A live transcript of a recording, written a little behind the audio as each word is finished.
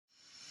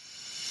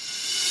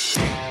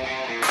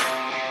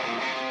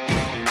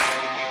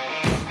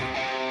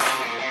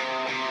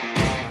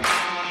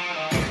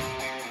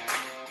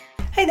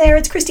Hey there,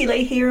 it's Christy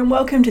Lee here and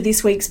welcome to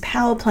this week's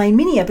Power Play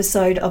mini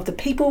episode of the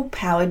People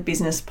Powered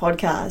Business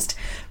Podcast.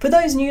 For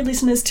those new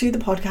listeners to the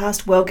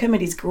podcast, welcome.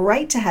 It is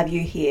great to have you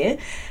here.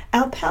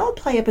 Our Power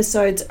Play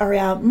episodes are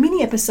our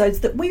mini episodes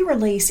that we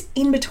release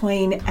in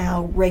between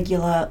our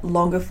regular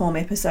longer form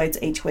episodes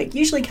each week,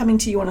 usually coming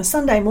to you on a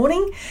Sunday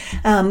morning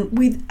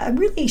with a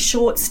really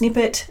short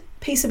snippet,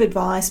 piece of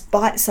advice,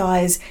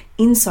 bite-size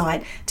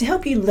insight to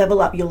help you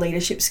level up your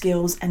leadership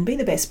skills and be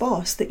the best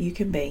boss that you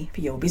can be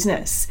for your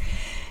business.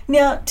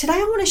 Now, today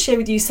I want to share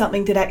with you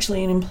something that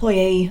actually an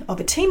employee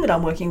of a team that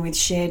I'm working with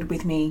shared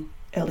with me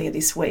earlier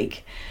this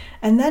week,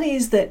 and that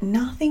is that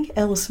nothing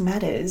else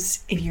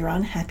matters if you're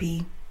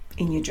unhappy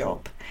in your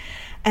job.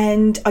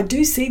 And I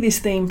do see this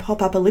theme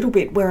pop up a little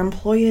bit where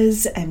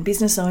employers and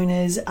business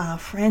owners are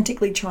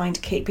frantically trying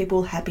to keep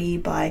people happy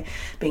by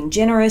being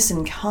generous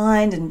and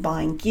kind and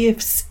buying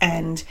gifts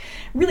and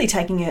really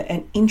taking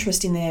an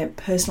interest in their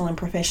personal and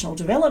professional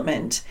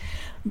development,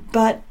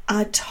 but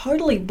are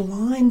totally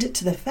blind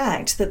to the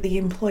fact that the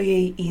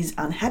employee is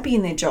unhappy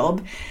in their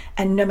job,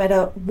 and no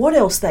matter what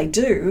else they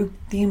do,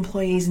 the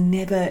employee is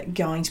never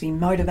going to be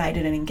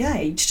motivated and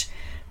engaged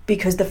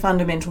because the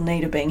fundamental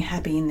need of being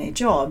happy in their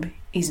job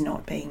is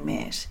not being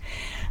met.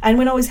 And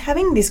when I was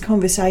having this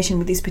conversation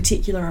with this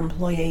particular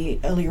employee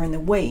earlier in the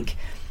week,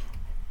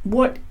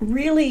 what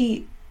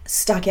really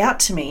stuck out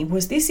to me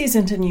was this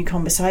isn't a new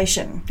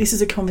conversation. This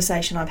is a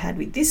conversation I've had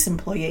with this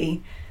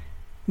employee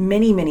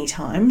many, many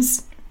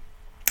times,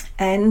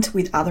 and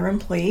with other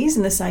employees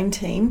in the same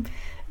team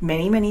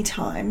many, many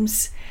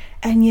times,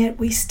 and yet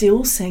we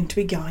still seem to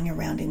be going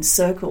around in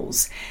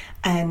circles.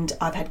 And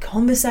I've had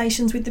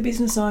conversations with the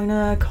business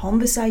owner,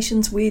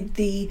 conversations with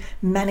the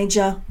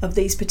manager of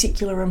these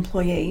particular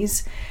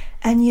employees,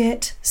 and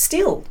yet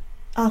still,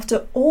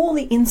 after all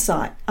the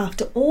insight,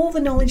 after all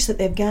the knowledge that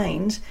they've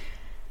gained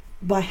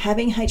by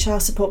having HR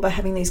support, by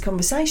having these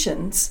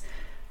conversations,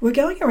 we're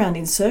going around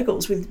in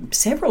circles with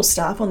several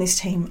staff on this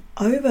team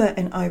over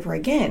and over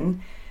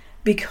again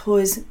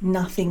because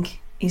nothing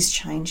is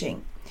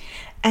changing.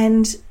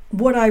 And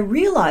what I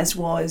realized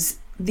was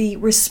the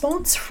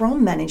response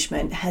from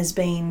management has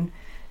been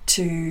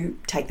to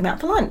take them out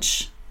for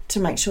lunch, to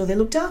make sure they're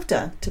looked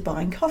after, to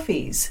buying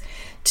coffees,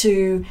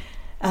 to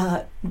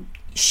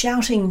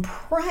shouting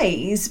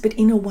praise, but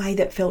in a way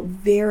that felt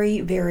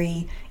very,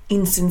 very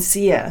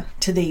insincere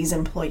to these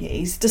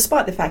employees.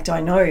 Despite the fact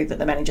I know that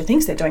the manager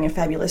thinks they're doing a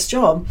fabulous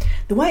job,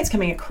 the way it's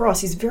coming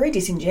across is very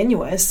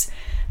disingenuous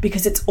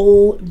because it's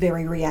all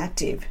very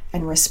reactive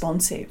and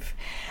responsive.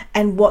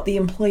 And what the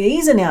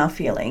employees are now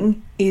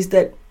feeling is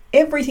that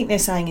everything they're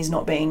saying is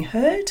not being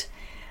heard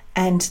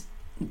and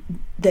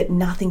that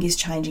nothing is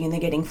changing, and they're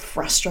getting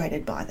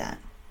frustrated by that.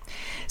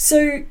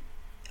 So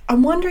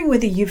I'm wondering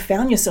whether you've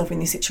found yourself in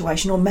this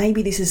situation, or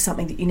maybe this is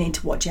something that you need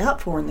to watch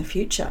out for in the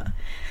future.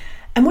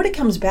 And what it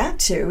comes back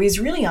to is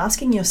really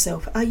asking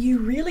yourself, are you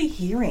really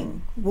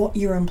hearing what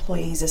your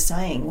employees are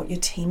saying, what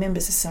your team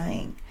members are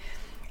saying?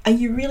 Are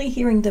you really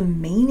hearing the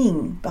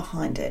meaning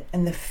behind it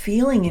and the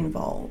feeling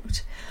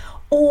involved?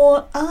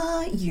 Or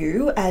are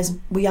you, as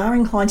we are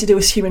inclined to do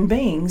as human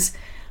beings,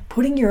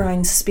 putting your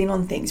own spin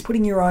on things,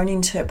 putting your own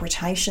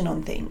interpretation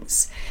on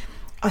things?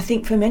 I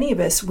think for many of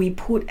us, we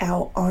put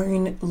our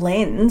own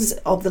lens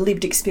of the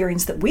lived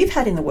experience that we've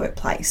had in the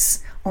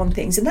workplace on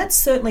things. And that's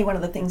certainly one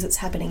of the things that's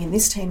happening in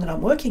this team that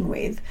I'm working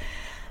with,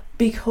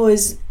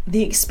 because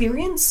the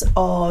experience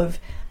of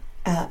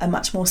a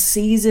much more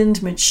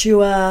seasoned,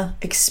 mature,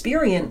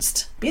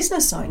 experienced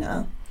business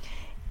owner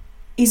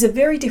is a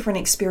very different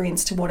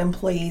experience to what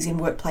employees in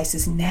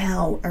workplaces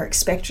now are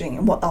expecting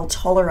and what they'll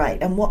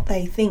tolerate and what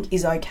they think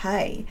is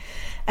okay.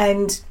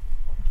 And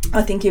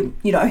I think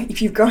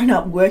if you've grown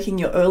up working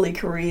your early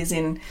careers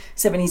in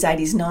 70s,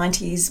 80s,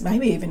 90s,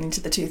 maybe even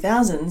into the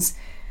 2000s,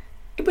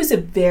 it was a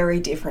very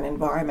different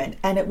environment,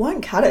 and it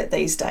won't cut it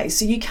these days.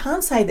 So you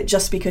can't say that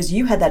just because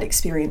you had that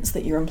experience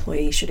that your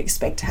employee should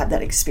expect to have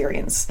that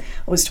experience.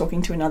 I was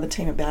talking to another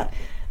team about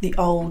the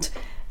old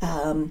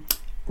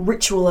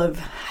ritual of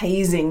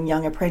hazing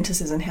young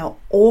apprentices and how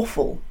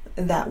awful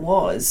that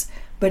was,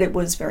 but it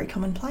was very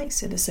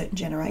commonplace in a certain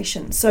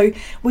generation. So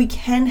we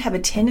can have a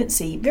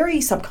tendency, very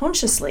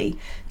subconsciously,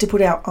 to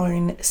put our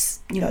own,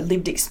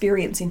 lived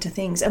experience into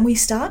things, and we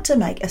start to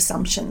make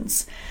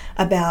assumptions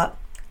about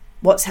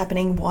what's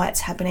happening, why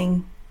it's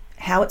happening,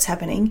 how it's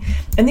happening.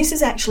 And this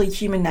is actually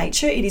human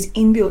nature. It is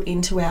inbuilt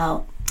into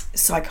our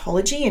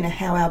psychology and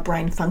how our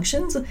brain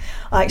functions.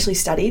 I actually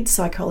studied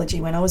psychology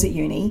when I was at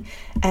uni,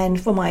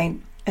 and for my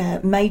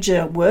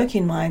major work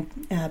in my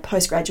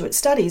postgraduate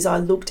studies, I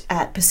looked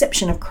at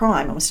perception of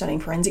crime. I was studying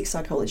forensic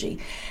psychology.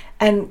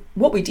 And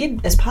what we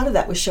did as part of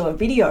that was show a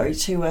video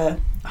to a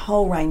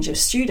whole range of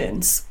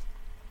students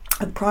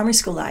of primary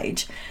school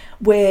age,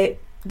 where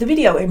the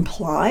video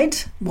implied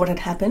what had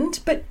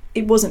happened, but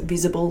it wasn't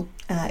visible,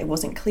 it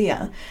wasn't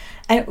clear.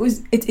 And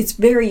it's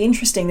very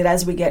interesting that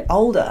as we get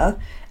older,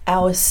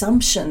 our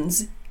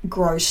assumptions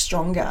grow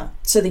stronger.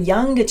 So the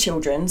younger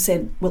children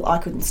said, well, I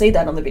couldn't see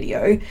that on the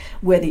video,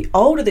 where the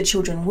older the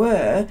children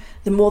were,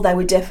 the more they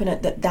were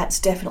definite that that's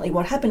definitely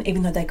what happened,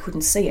 even though they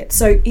couldn't see it.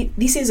 So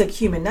this is a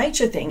human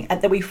nature thing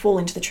that we fall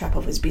into the trap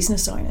of as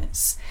business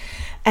owners.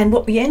 And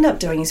what we end up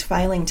doing is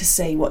failing to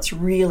see what's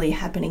really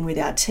happening with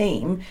our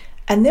team.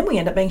 And then we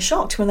end up being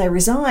shocked when they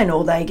resign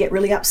or they get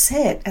really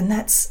upset. And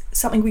that's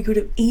something we could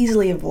have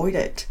easily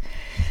avoided.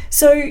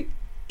 So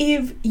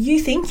if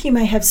you think you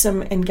may have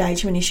some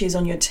engagement issues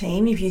on your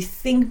team, if you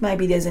think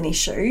maybe there's an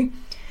issue,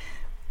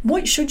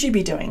 what should you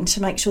be doing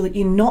to make sure that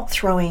you're not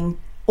throwing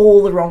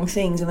all the wrong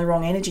things and the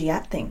wrong energy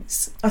at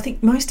things? I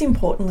think most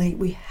importantly,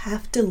 we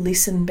have to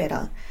listen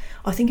better.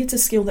 I think it's a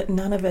skill that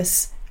none of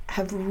us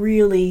have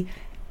really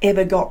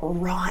ever got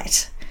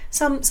right.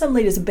 Some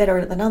leaders are better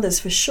at it than others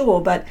for sure,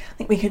 but I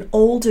think we can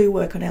all do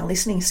work on our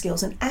listening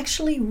skills and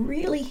actually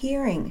really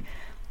hearing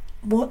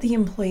what the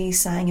employee is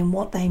saying and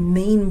what they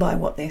mean by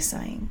what they're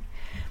saying.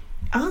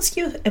 Ask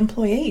your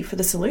employee for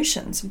the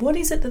solutions. What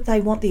is it that they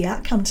want the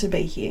outcome to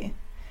be here?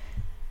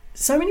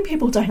 So many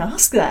people don't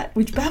ask that,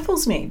 which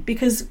baffles me,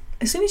 because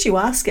as soon as you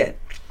ask it,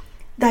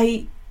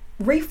 they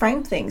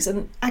reframe things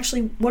and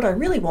actually what I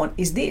really want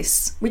is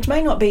this, which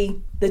may not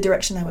be the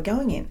direction they were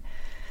going in.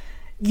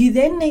 You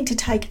then need to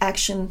take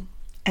action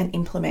and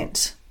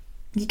implement.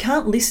 You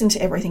can't listen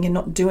to everything and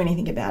not do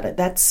anything about it.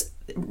 That's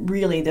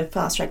really the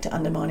fast track to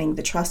undermining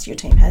the trust your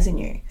team has in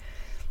you.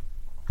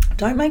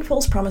 Don't make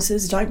false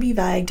promises. Don't be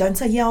vague. Don't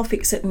say, yeah, I'll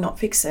fix it and not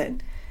fix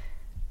it.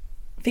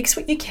 Fix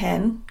what you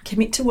can,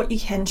 commit to what you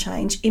can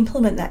change,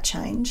 implement that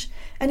change.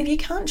 And if you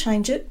can't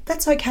change it,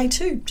 that's okay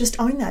too. Just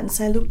own that and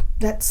say, look,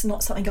 that's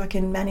not something I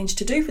can manage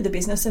to do for the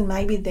business, and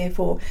maybe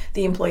therefore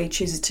the employee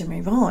chooses to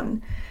move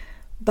on.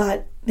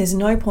 But there's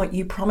no point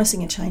you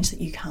promising a change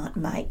that you can't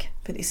make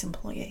for this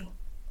employee.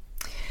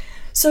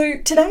 So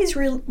today's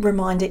real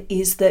reminder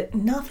is that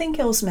nothing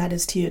else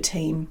matters to your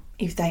team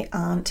if they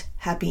aren't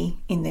happy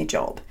in their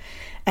job.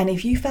 And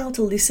if you fail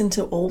to listen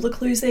to all the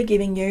clues they're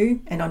giving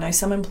you, and I know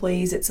some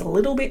employees it's a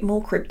little bit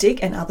more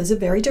cryptic and others are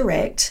very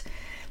direct,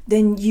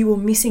 then you are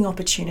missing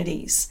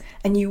opportunities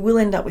and you will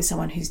end up with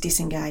someone who's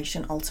disengaged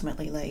and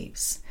ultimately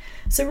leaves.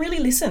 So really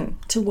listen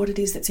to what it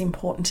is that's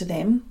important to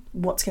them,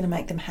 what's going to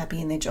make them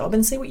happy in their job,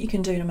 and see what you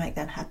can do to make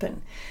that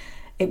happen.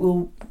 It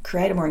will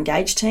create a more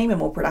engaged team, a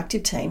more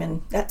productive team,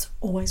 and that's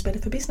always better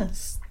for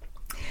business.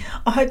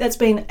 I hope that's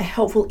been a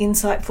helpful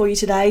insight for you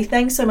today.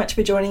 Thanks so much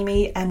for joining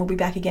me, and we'll be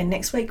back again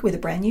next week with a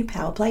brand new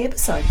Power Play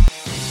episode.